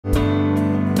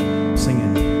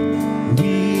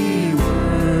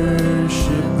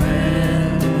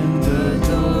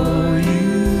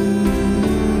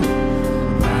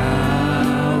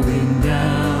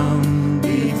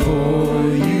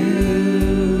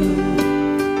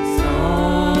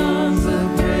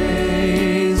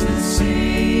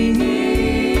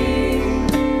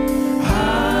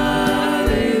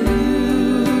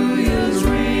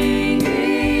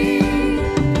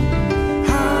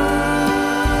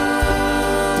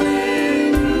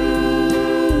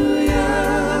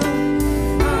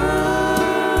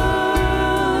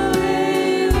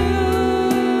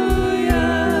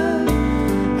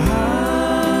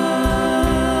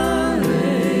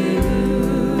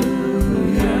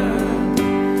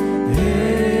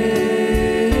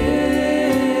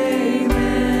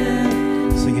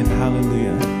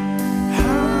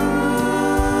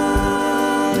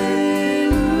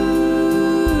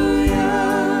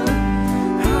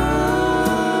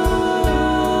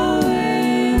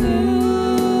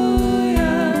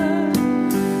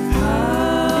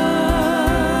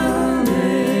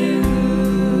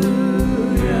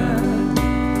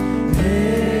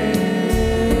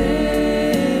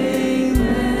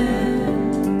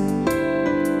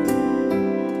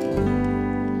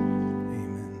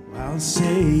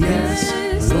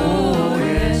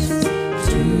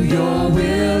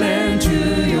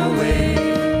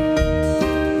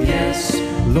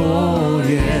Lord,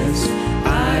 yes,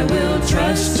 I will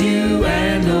trust you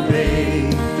and obey.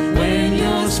 When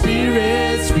your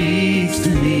Spirit speaks to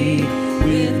me,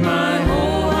 with my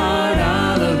whole heart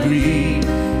I'll agree,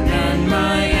 and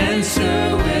my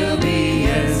answer will be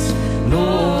yes,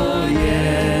 Lord,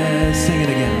 yes. Sing it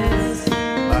again.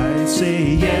 I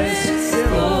say yes,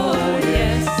 Lord,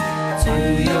 yes, to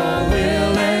your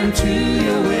will and to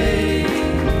your way.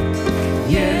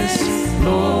 Yes,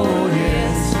 Lord,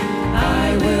 yes,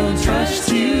 I will trust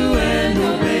you and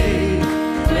obey.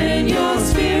 When your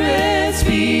Spirit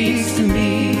speaks to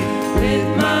me, with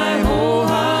my whole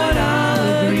heart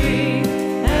I'll agree,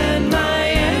 and my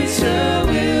answer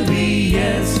will be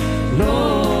yes,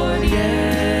 Lord,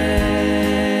 yes.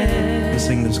 Let's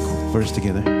sing this verse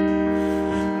together.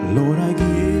 Lord, I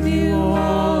give you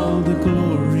all the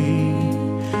glory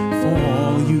for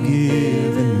all you've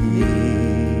given me.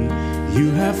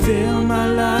 You have filled my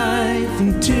life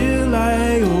until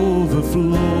I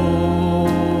overflow.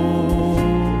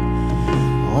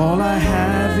 All I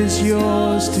have is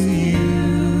yours to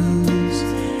use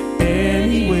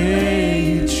any way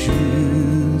you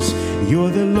choose.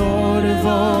 You're the Lord of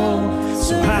all,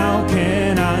 so how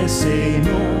can I say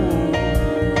no?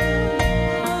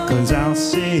 'Cause I'll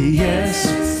say yes,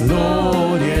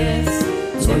 Lord, yes,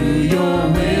 to your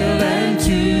will and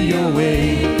to your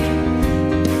way.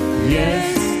 Yes,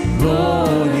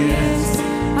 Lord, yes,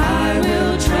 I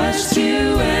will trust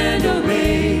you and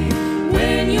obey.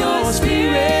 When your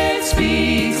Spirit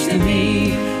speaks to me,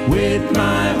 with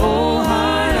my whole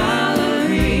heart I'll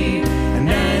agree, and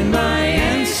then my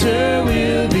answer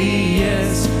will be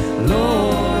yes,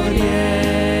 Lord,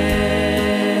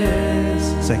 yes.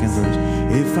 Second verse.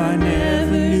 If I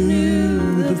never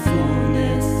knew the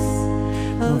fullness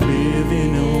of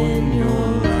living on your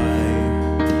life,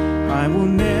 I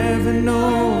will never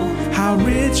know how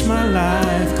rich my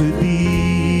life could be.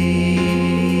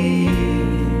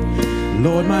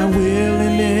 Lord, my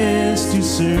willingness to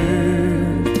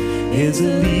serve is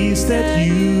the least that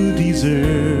you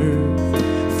deserve,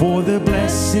 for the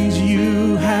blessings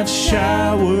you have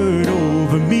showered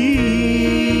over me.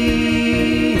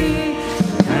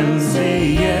 And say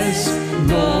yes,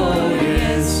 Lord,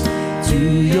 yes, to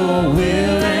your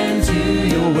will and to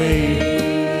your way.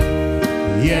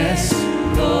 Yes,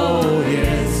 Lord,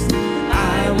 yes,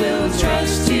 I will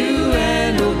trust you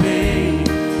and obey.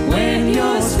 When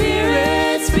your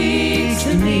Spirit speaks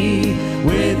to me,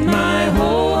 with my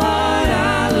whole heart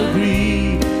I'll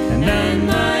agree, and then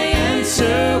my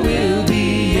answer will be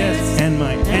yes, and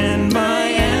my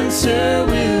answer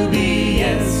will be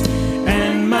yes,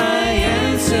 and my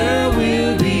answer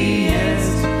will be yes,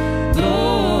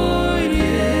 Lord,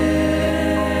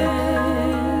 yes.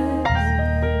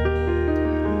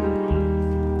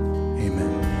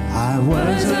 Amen. I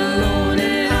was alone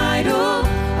and idle,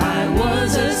 I was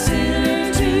a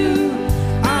sinner too.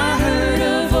 I heard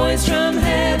a voice from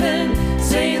heaven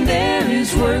saying there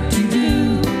is work to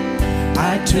do.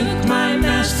 I took my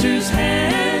master's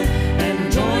hand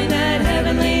and joined that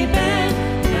heavenly band.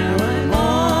 Now I'm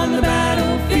on the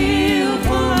battlefield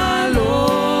for my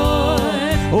Lord.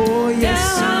 Oh yes,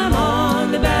 now I'm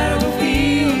on the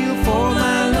battlefield for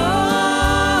my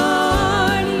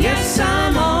Lord. Yes,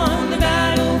 I'm on the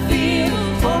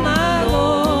battlefield for my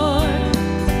Lord.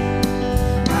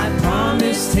 I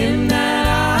promised him that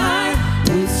I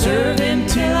would serve him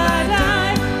till I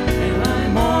died. Now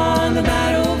I'm on the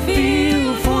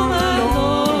battlefield for my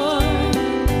Lord.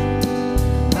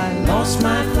 I lost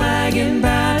my flag in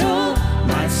battle,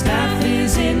 my staff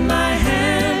is in my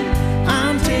hand.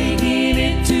 I'm taking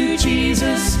it to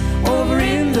Jesus over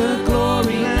in the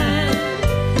glory land.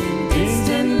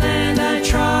 Distant land I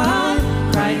trod,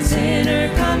 cried sinner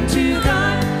come to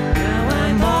God. Now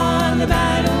I'm on the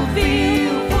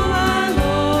battlefield for my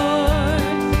Lord.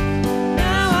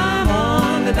 Now I'm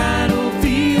on the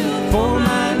battlefield for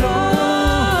my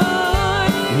Lord.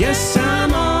 Yes,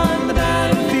 I'm on the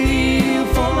battlefield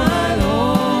for my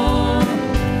Lord.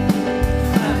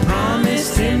 I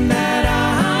promised him that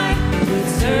I would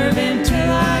serve him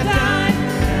till I died.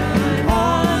 Now I'm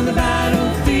on the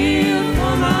battlefield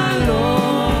for my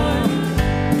Lord.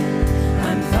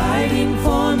 I'm fighting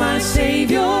for my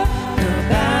Savior. The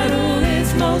battle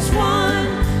is most won.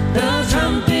 The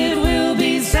trumpet will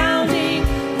be sounding,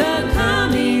 the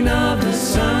coming of the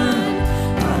Son.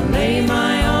 I'll lay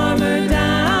my armor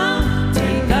down,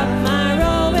 take up my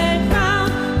robe and crown,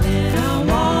 then I'll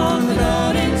walk the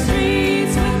golden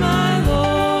streets with my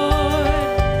Lord.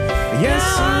 Yes,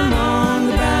 I'm on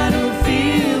the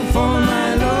battlefield for my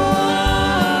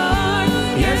Lord.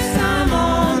 Yes, I'm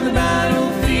on the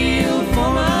battlefield for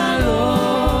my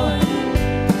Lord.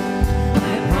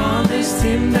 I promised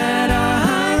him that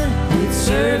I would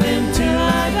serve him till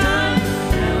I die.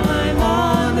 Now I'm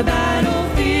on the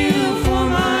battlefield for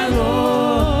my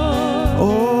Lord.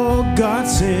 Oh, God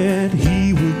said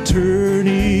he would turn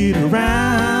it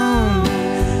around.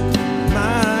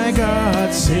 My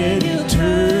God said he'll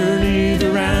turn it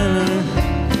around.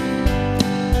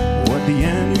 What the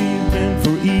enemy meant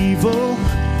for evil,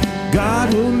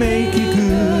 God will make it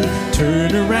good.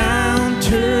 Turn around,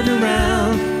 turn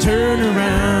around, turn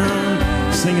around.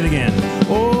 Sing it again.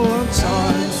 Oh,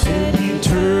 God said he'd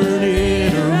turn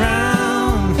it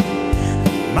around.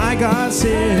 My God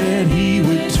said he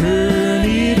would turn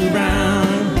it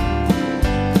around.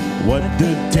 What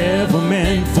the devil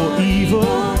meant for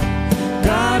evil,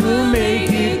 God will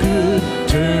make it good.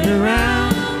 Turn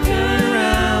around, turn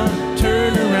around,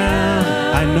 turn around.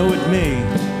 I know it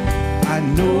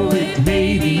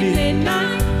may be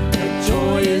midnight, but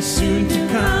joy is soon to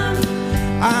come.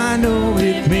 I know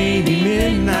it may be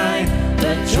midnight,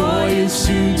 but joy is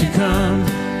soon to come.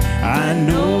 I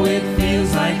know it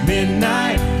feels like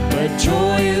midnight, but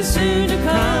joy is soon to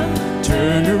come.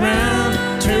 Turn around,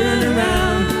 turn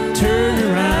around, turn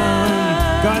around.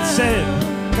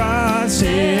 God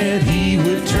said he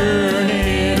would turn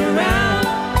it around.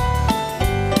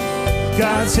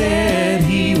 God said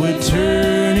he would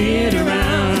turn it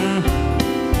around.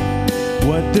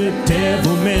 What the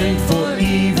devil meant for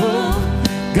evil,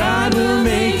 God will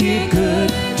make it good.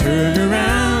 Turn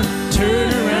around,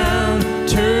 turn around,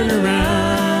 turn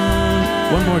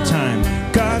around. One more time.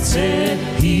 God said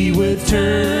he would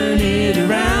turn it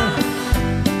around.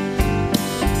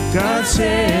 God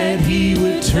said he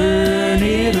would turn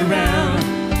it around.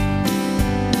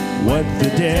 What the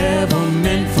devil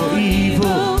meant for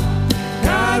evil,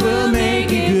 God will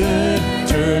make it good.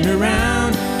 Turn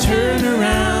around, turn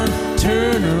around,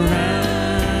 turn around.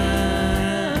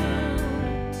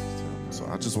 So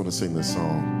I just want to sing this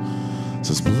song. It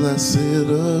says, blessed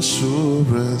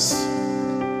assurance,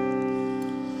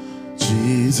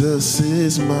 Jesus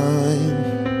is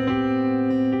mine.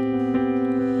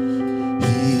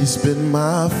 He's been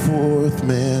my fourth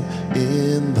man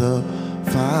in the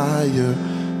fire,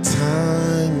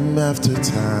 time after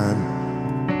time.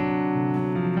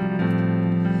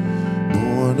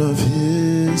 Born of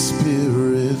his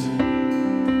spirit,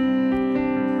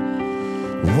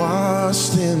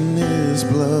 washed in his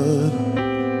blood,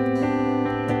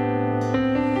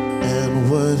 and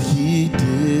what he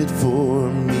did for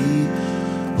me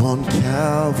on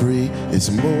Calvary is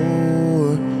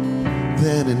more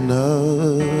than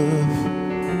enough.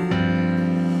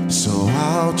 So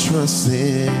I'll trust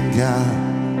in God,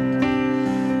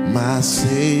 my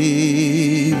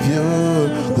Savior,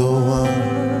 the one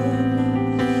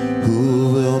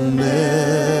who will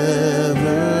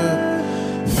never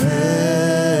fail.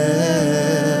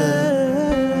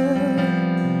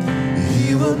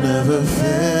 He will never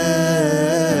fail.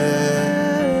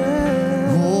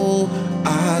 Oh,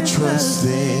 I trust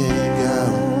in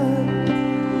God,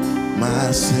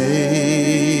 my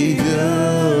Savior,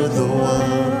 the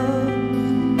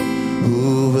one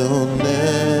who will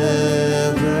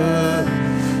never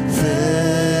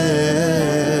fail.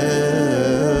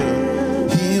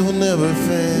 He will never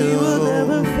fail. He will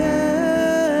never fail.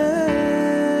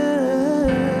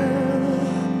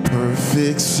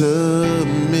 Perfect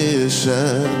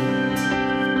submission,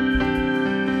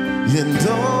 and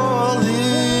all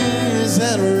is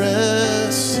at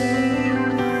rest.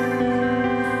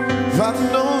 I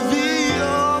know the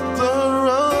author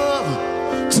of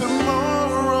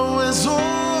tomorrow is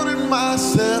ordering my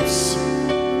steps.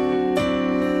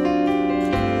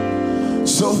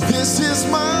 So this is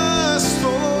my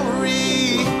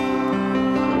story.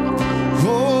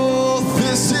 Oh,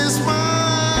 this is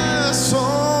my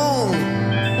song.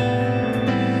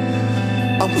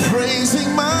 I'm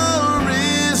praising my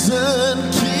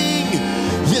risen King,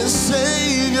 yes,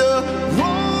 Savior,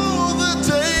 all the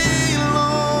day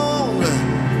long.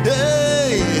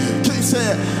 Hey, can you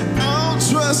say it? I'll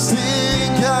trust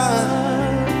in God,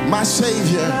 my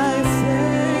Savior,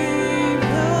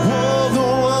 oh, the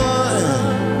one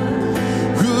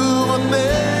who will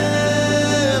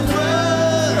never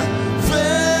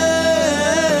fail.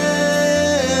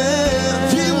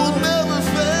 He will never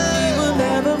fail. He will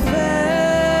never fail.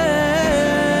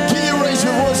 Can you raise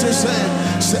your voice and say,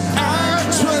 I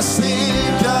trust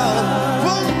in God,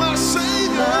 oh, my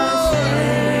Savior,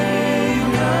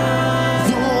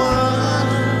 the one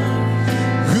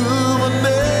who will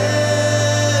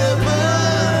never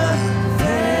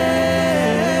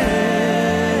fail.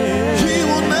 He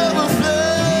will never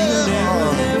fail.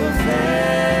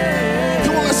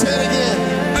 Come on, let's say it again.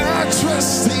 I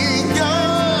trust in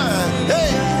God.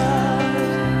 Hey.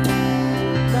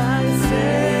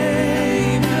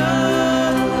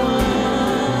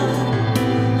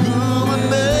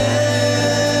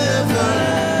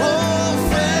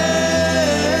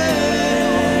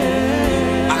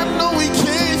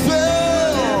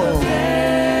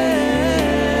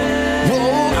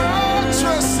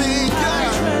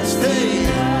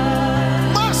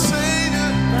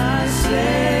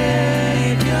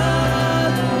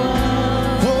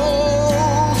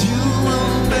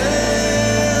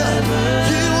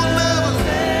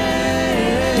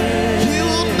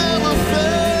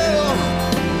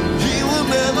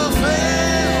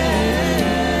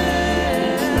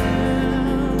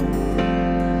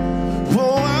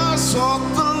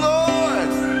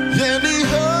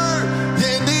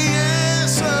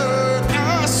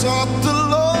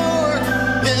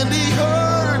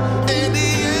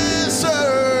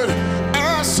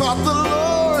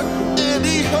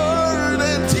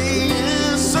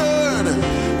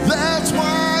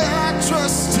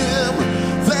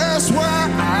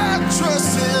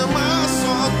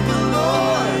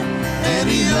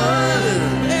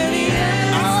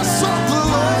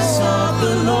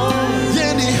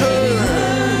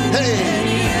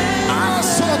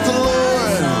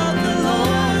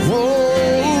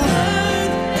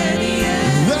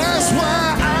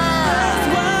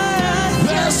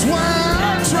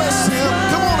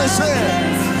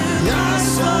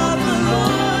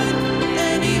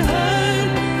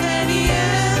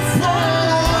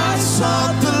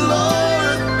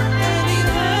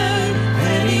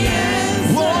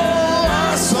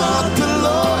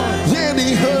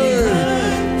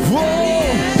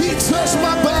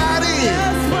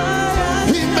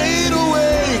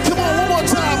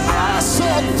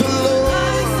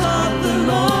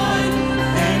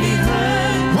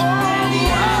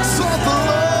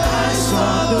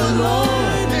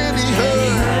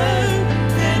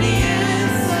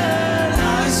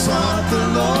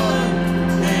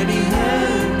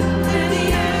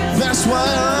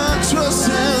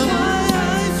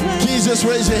 just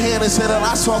raise your hand and say that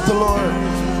I sought the Lord.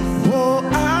 Oh,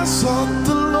 I sought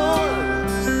the Lord.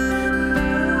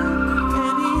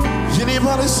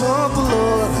 Anybody sought the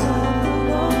Lord?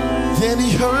 Then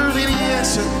he heard and he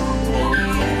answered.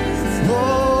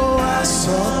 Oh, I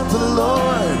sought the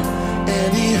Lord,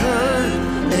 and he heard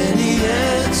and he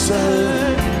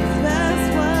answered.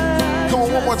 Come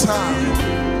on, one more time.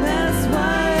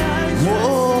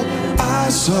 Oh, I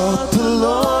sought the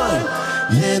Lord,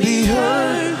 and he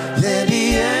heard and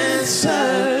he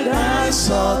answered. I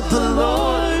sought the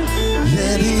Lord,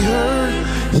 and he heard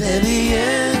and he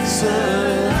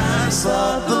answered. I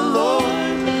sought the Lord,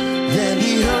 and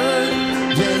he heard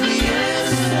and he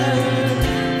answered.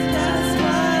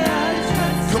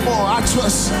 Come on, I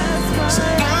trust.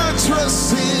 Say, I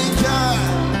trust in God,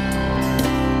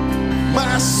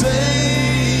 my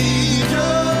Savior,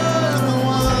 the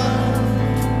one.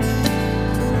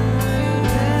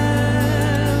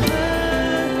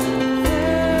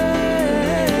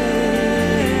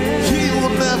 He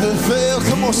will never fail.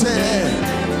 Come on, say it.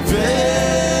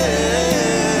 Fail.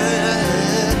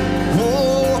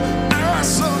 Oh, I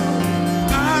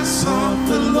sought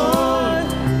the Lord.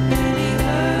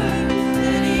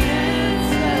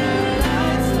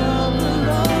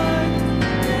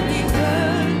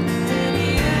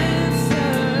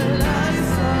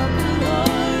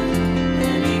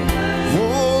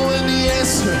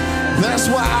 That's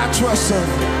why I trust him.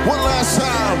 One last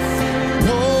time.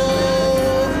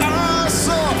 Oh, I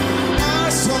sought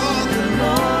the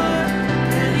Lord,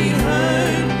 and he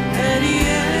heard and he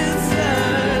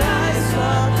answered. I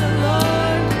sought the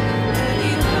Lord, and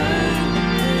he heard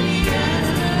and he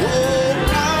answered. Oh,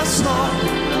 I sought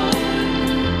the Lord,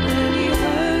 and he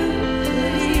heard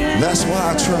and he answered. That's why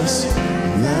I trust.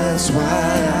 That's why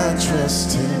I trust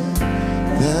him.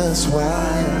 That's why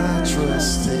I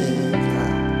trust him.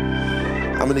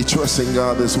 How many trust in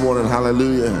God this morning?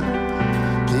 Hallelujah.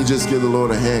 Can you just give the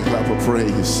Lord a hand clap of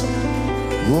praise?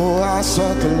 Oh, I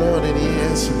sought the Lord and he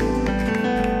answered.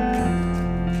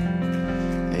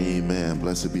 Amen.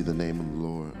 Blessed be the name of the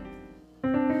Lord.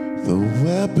 The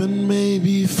weapon may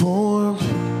be formed,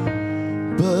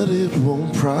 but it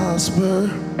won't prosper.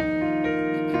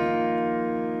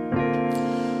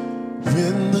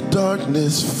 When the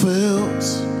darkness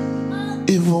fails,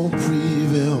 it won't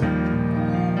prevail.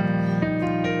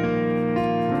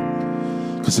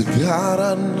 The God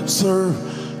I serve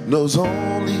knows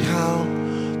only how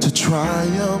to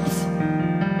triumph.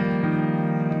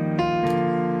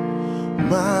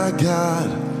 My God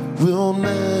will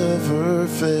never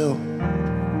fail.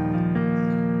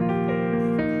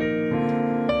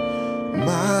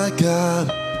 My God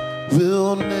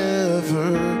will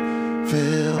never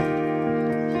fail.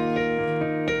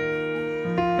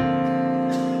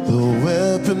 The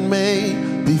weapon may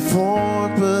be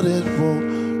formed, but it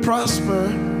won't prosper.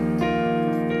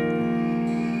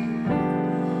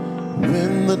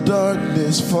 When the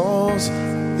darkness falls,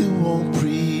 it won't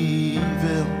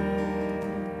prevail.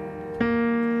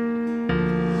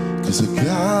 'Cause the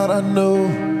God I know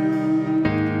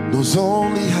knows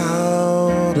only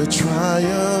how to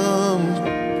triumph.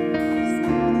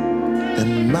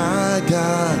 And my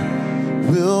God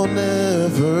will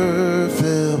never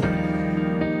fail.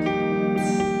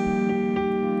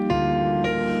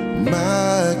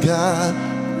 My God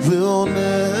will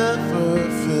never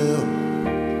fail.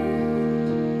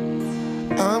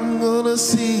 I'm gonna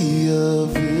see a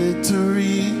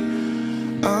victory.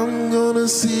 I'm gonna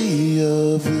see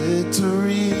a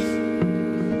victory.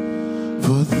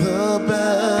 For the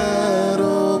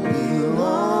battle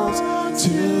belongs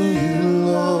to you,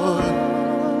 Lord.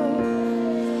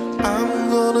 I'm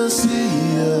gonna see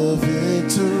a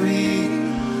victory.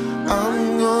 I'm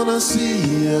gonna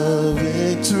see a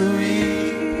victory.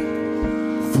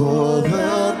 For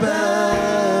the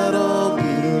battle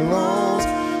belongs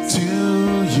to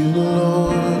you,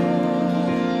 Lord.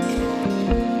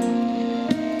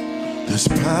 There's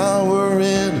power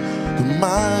in the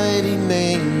mighty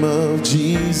name of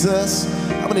Jesus.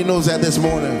 How many knows that this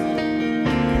morning?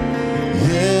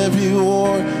 Every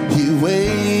war he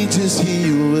wages,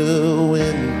 he will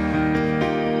win.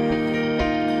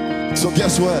 So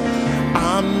guess what?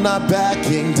 I'm not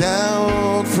backing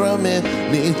down from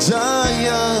any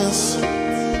giants.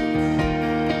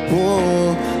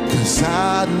 Oh, 'cause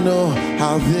I know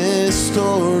how this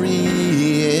story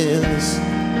ends.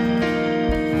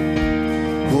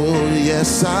 Oh,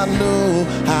 yes, I know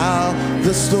how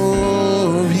the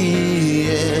story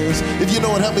ends. If you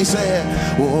know it, help me say it.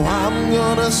 Oh, I'm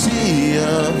gonna see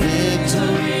a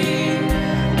victory.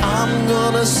 I'm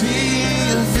gonna see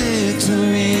a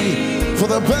victory. For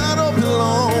the battle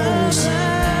belongs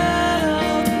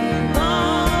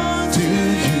to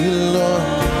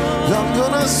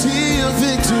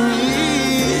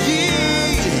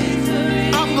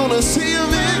gonna see a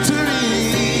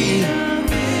victory.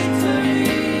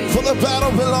 For the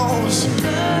battle belongs.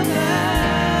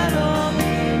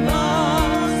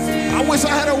 I wish I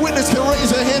had a witness can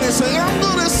raise a hand and say, I'm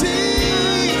gonna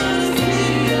see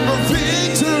a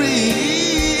victory.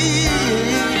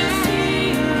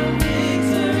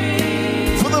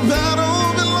 For the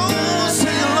battle belongs to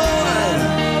you, Lord.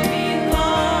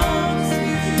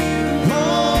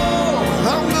 Oh,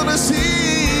 I'm gonna see.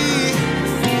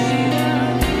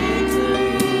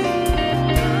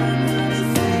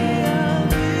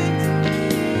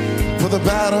 For the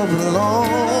battle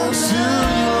belongs to you,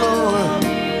 Lord.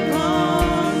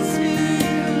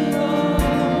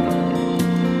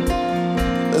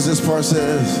 As this part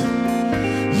says,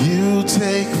 you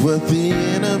take what the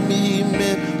enemy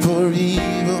meant for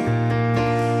evil,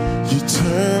 you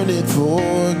turn it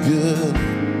for good.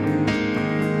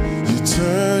 You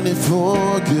turn it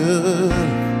for good.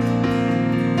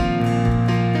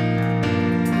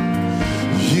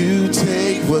 You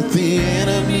take what the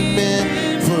enemy meant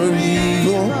for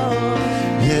evil,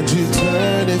 and you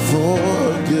turn it for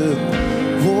good.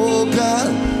 Oh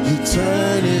God, you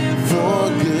turn it for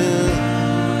good.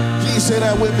 Can you say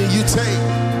that with me? You take,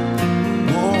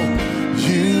 oh,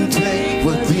 you take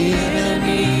what the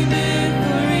enemy meant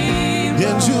for evil,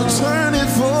 and you turn it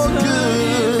for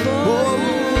good. Oh,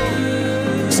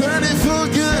 turn it for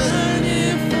good.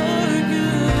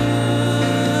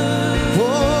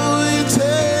 Oh, you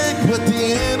take what the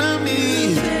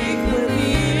enemy.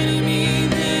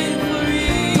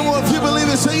 Come on, if you believe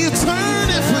it, say you turn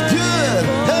it for good.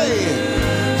 Hey,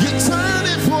 you turn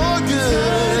it for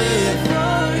good.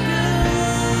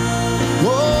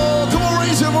 Oh, come on,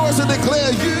 raise your voice and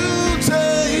declare you take.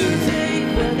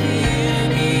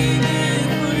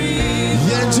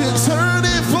 And you turn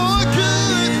it for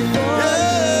good.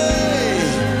 Hey,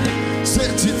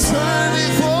 said you turn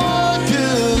it for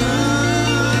good.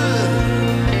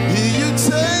 You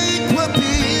take what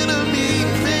the enemy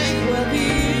meant,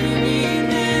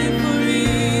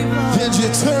 and you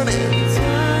turn it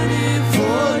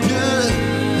for good.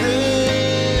 Yeah.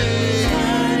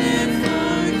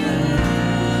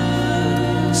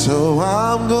 So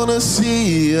I'm gonna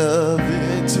see a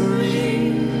victory.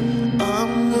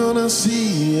 I'm gonna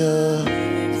see a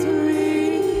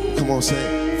victory. Come on, say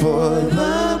it. For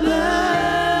the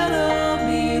battle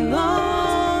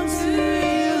belongs to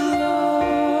you,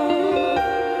 Lord.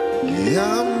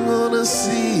 Yeah, I'm gonna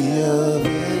see a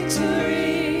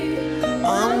victory.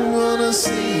 I'm gonna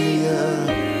see a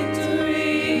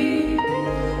victory.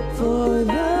 For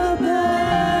the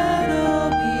battle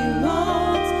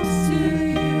belongs to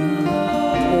you,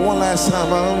 Lord. One last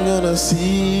time, I'm gonna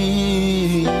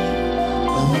see a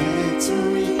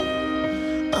victory.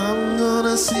 I'm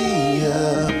gonna see a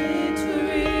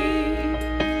victory.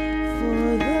 For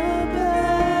the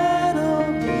battle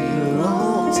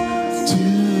belongs to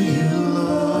you,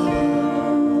 Lord.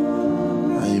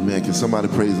 Amen. Can somebody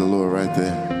praise the Lord right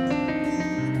there?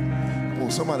 Come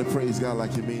on, somebody praise God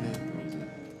like you mean it.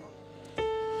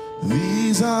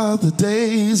 These are the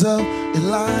days of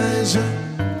Elijah,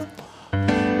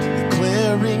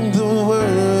 declaring the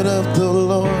word of the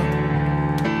Lord.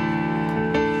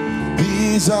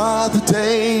 These are the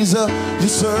days of your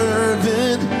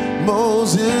servant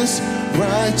Moses,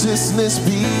 righteousness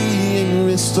being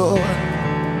restored.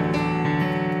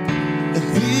 And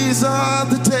these are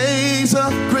the days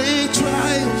of great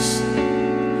trials,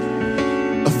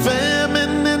 of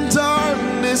famine and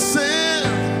darkness, and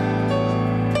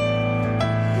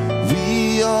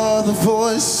we are the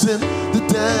voice in the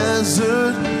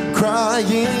desert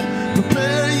crying,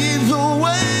 prepare ye the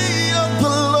way of the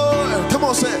Lord. Come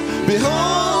on, say it.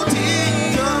 Behold,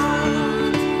 he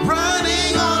comes,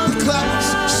 riding on the clouds,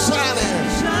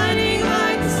 shining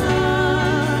like the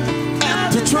sun. At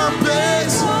the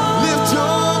trumpets, lift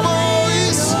your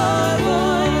voice.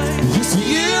 It's the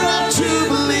year of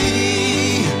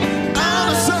Jubilee, out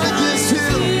of Zion's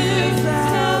hill.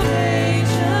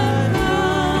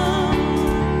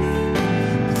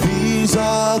 These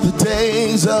are the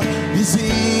days of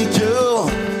Ezekiel,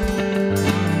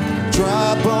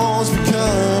 dry bones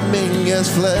becoming as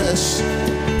flesh.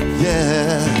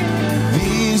 Yeah,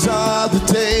 these are the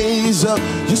days of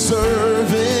your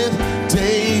servant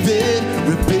David,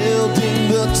 rebuilding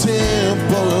the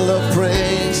temple of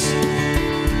praise.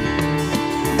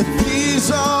 And these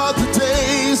are the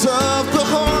days of the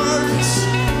harvest.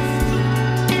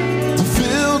 The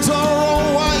fields are all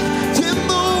white in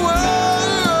the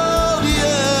world,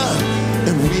 yeah.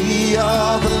 And we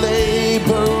are the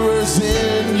laborers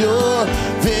in your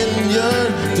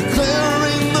vineyard,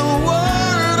 declaring the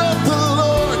word of the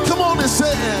Lord. Come on and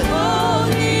say it. Oh,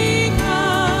 he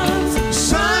comes,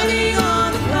 shining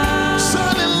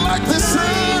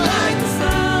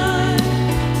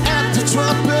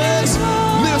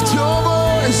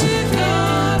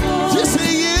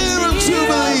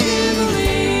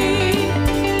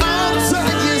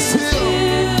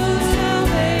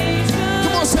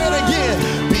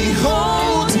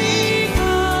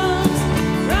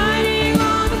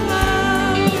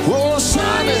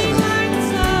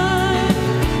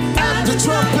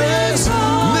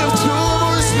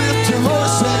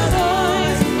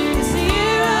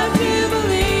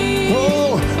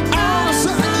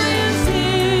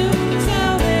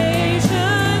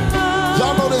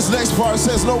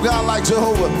there's no God like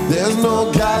Jehovah. There's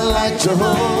no God like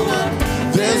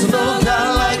Jehovah. There's no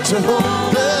God like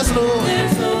Jehovah. There's no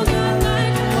God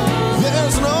like Jehovah.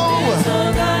 There's no God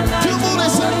like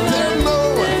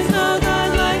Jehovah. There's no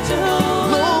God like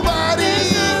Jehovah. Nobody.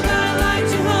 There's no God like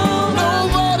Jehovah.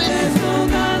 Nobody. There's no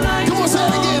God like Jehovah. Come on, say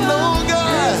it again. No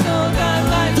God. There's no God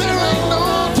like Jehovah. There ain't no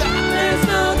God. There's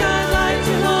no God like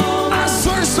Jehovah. I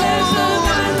searched all over. There's no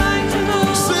God like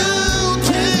Jehovah. Still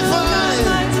can't find.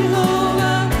 There's no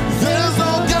God. There's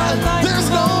no God like. There's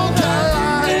no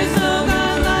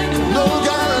God like Jehovah. No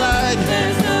God like.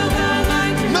 There's no God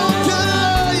like Jehovah. No God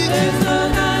like. There's no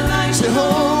God like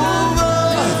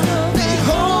Jehovah.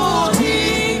 Behold,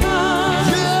 He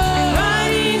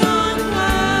riding on the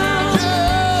clouds,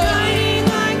 shining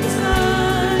like the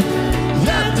sun.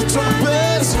 Let the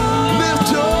trumpets lift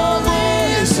your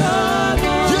voice.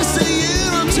 Yes, say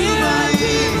it unto me.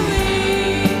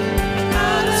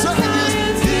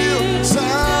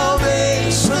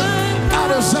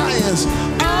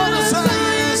 Out of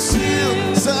Zion's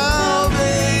hill,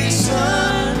 salvation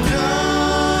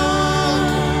come.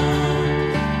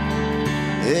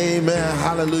 Amen.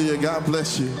 Hallelujah. God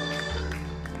bless you.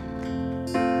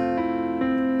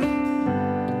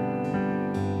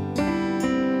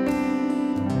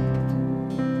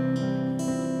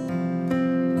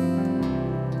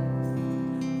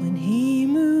 When He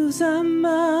moves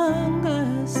among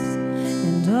us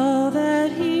and all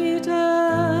that He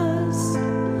does,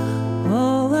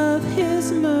 all of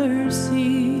His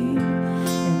mercy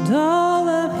and all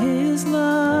of His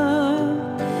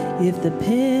love, if the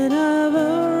pen of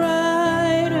a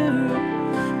writer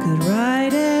could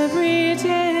write every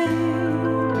day,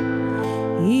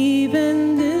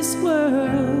 even this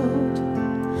world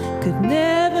could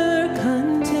never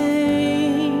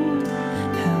contain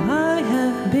how I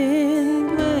have been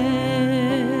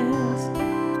blessed.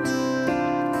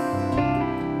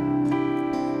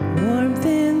 Warmth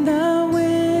in the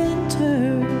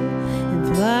winter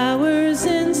and flowers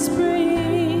in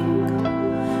spring,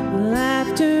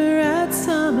 laughter at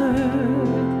summer,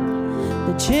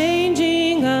 the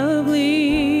changing of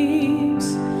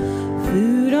leaves,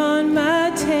 food on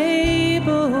my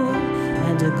table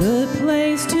and a good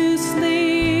place to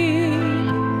sleep,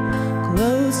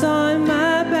 clothes on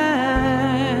my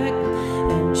back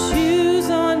and shoes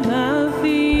on my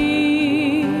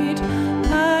feet.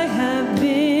 I have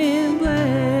been blessed.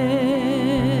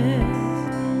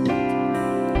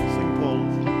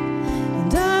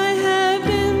 And I have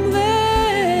been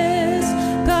blessed.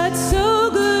 God's so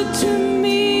good to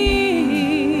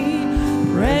me.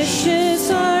 Precious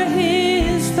are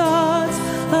His thoughts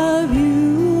of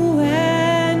you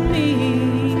and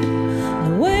me.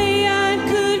 No way I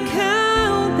could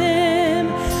count them.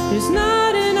 There's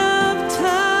not enough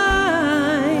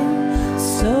time.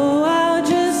 So I'll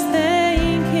just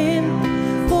thank Him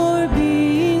for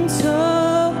being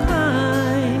so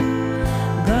kind.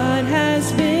 God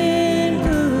has been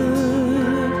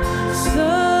good,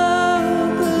 so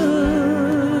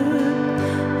good.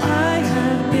 I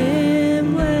have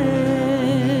been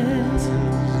blessed.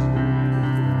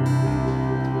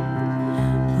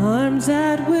 Arms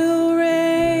that will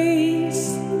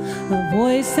raise, a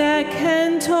voice that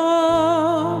can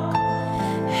talk,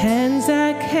 hands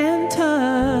that can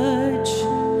touch,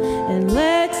 and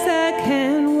legs that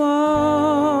can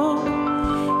walk,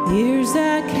 ears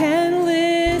that can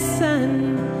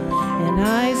listen, and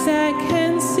eyes that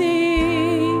can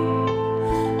see.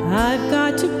 I've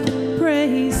got to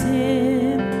praise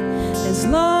Him as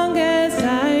long as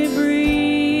I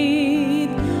breathe.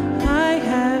 I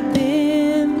have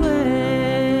been blessed.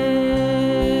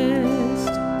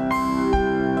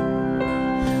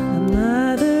 A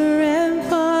mother and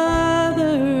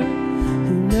father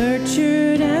who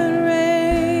nurtured and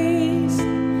raised,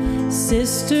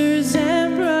 sisters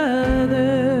and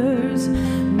brothers,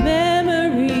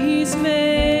 memories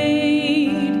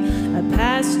made, a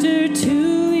pastor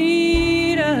to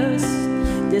lead us,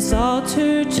 this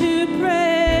altar to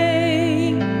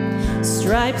pray,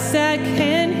 stripes that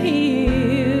can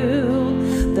heal,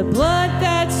 the blood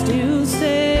that still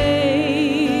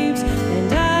saves,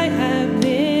 and I have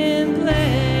been blessed.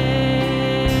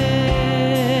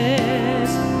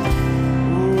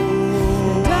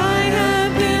 And I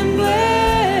have been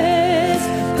blessed.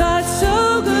 God's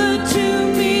so good to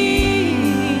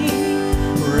me.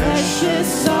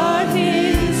 Precious are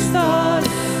His thoughts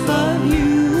of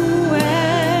you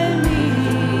and me.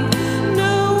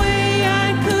 No way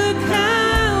I could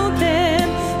count them.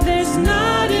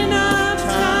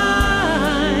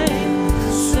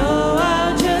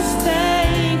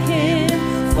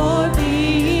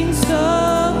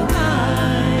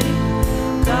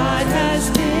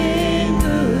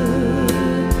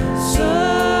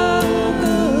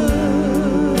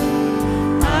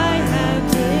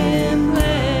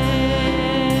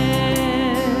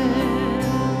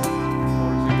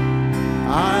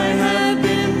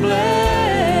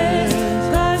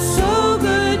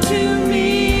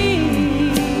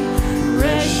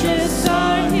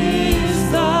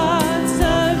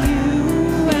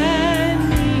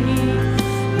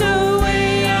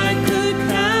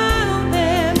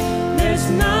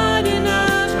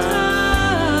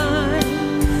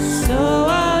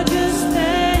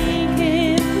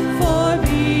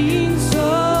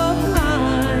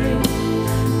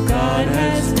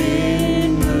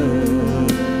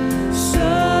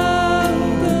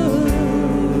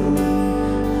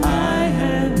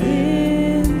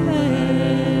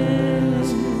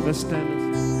 stand.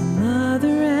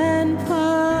 Mother and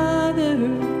father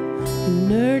who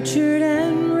nurtured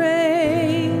and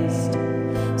raised,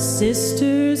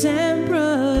 sisters and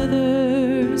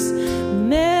brothers,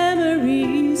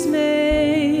 memories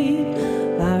made,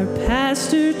 our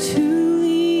pastor to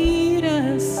lead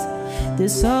us,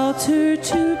 this altar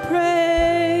to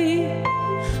pray,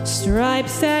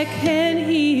 stripes that can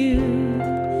heal,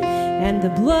 and the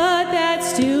blood that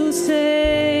still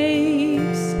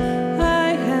saves.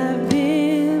 I have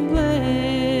been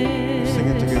blessed. Sing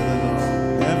it together now.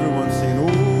 Everyone sing.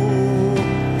 Oh,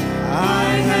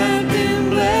 I have been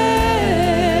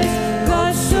blessed.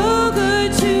 God's so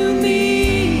good to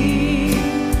me.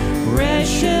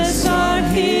 Precious are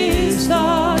His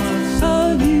thoughts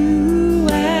of you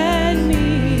and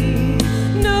me.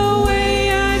 No way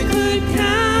I could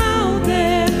count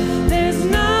them. There's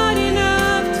not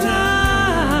enough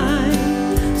time.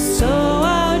 So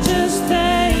I'll just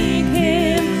thank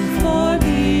Him for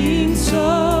being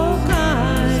so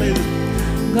kind.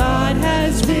 God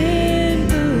has been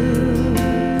good,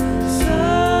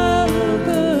 so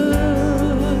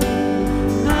good.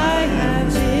 I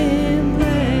have been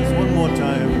blessed. one more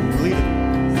time. Lead it.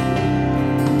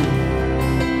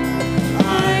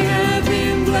 I have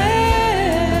been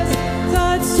blessed.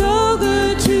 God's so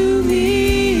good to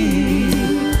me.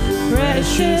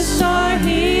 Precious are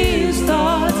His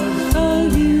thoughts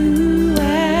of you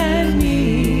and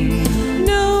me.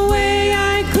 No way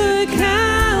I could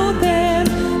count them.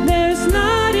 There's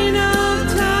not enough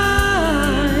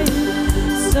time.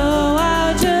 So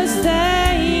I'll just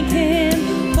thank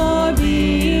Him for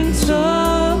being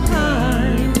so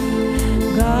kind.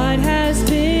 God has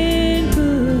been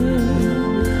good,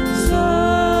 so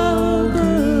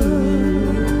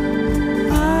good.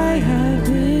 I have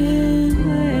been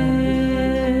blessed.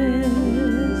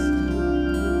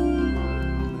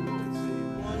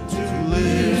 To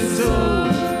live so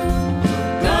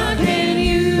God can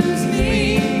use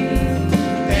me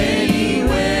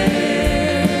anywhere,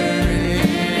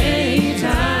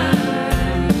 anytime.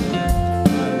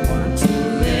 I want to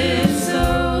live so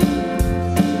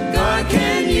God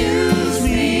can use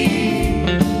me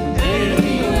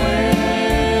anywhere,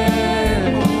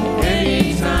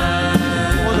 anytime.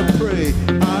 I want to pray.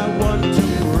 I want to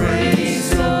pray.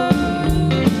 So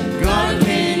God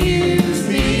can use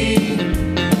me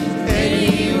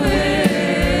anywhere,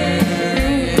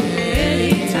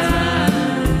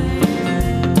 anytime.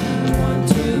 I want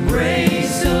to pray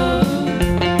so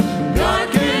God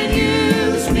can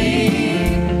use me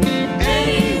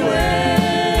anywhere,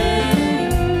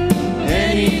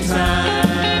 anytime.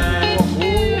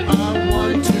 I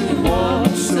want to walk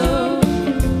so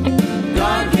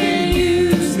God can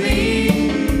use me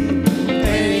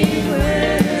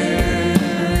anywhere,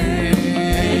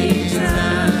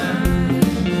 anytime.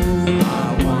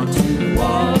 I want to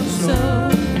walk so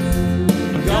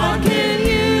God can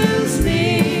use me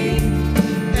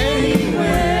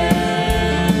anywhere,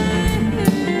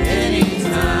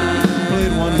 anytime. Play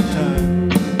it one time.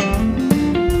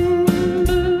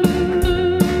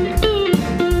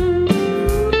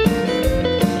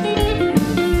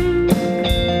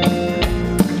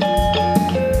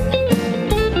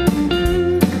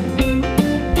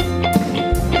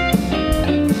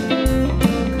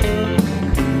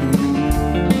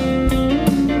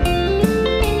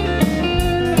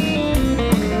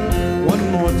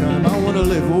 One more time. I want to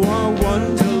live. Oh, I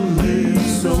want to live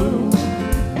so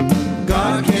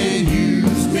God can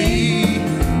use me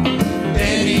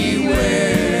anywhere,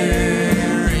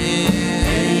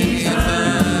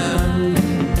 anytime.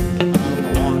 I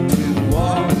want to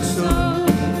walk so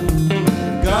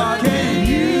God can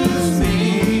use me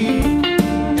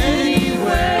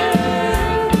anywhere,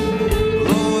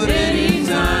 Lord,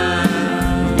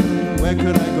 anytime. Where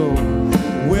could I go?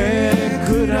 Where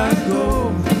could I go?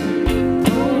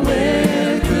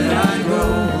 Where could I go?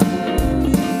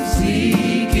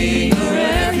 Seeking a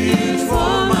refuge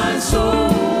for my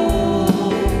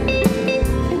soul.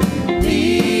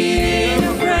 Needing a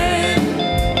friend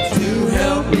to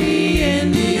help me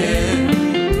in the end.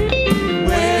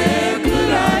 Where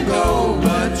could I go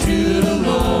but to the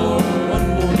Lord? One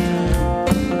more time.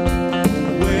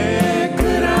 Where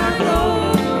could I go?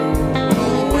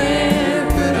 Oh, where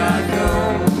could I go?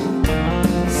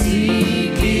 Seeking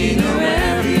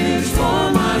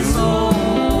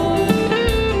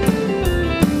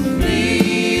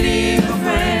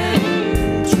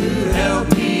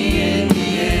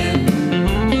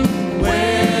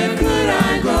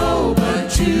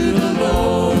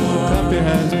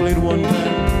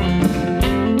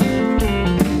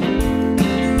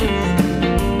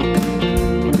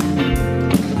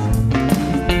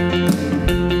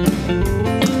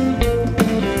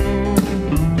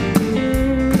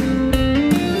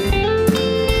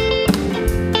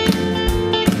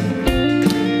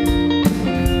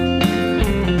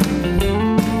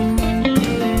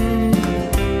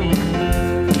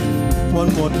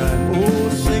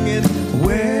singing.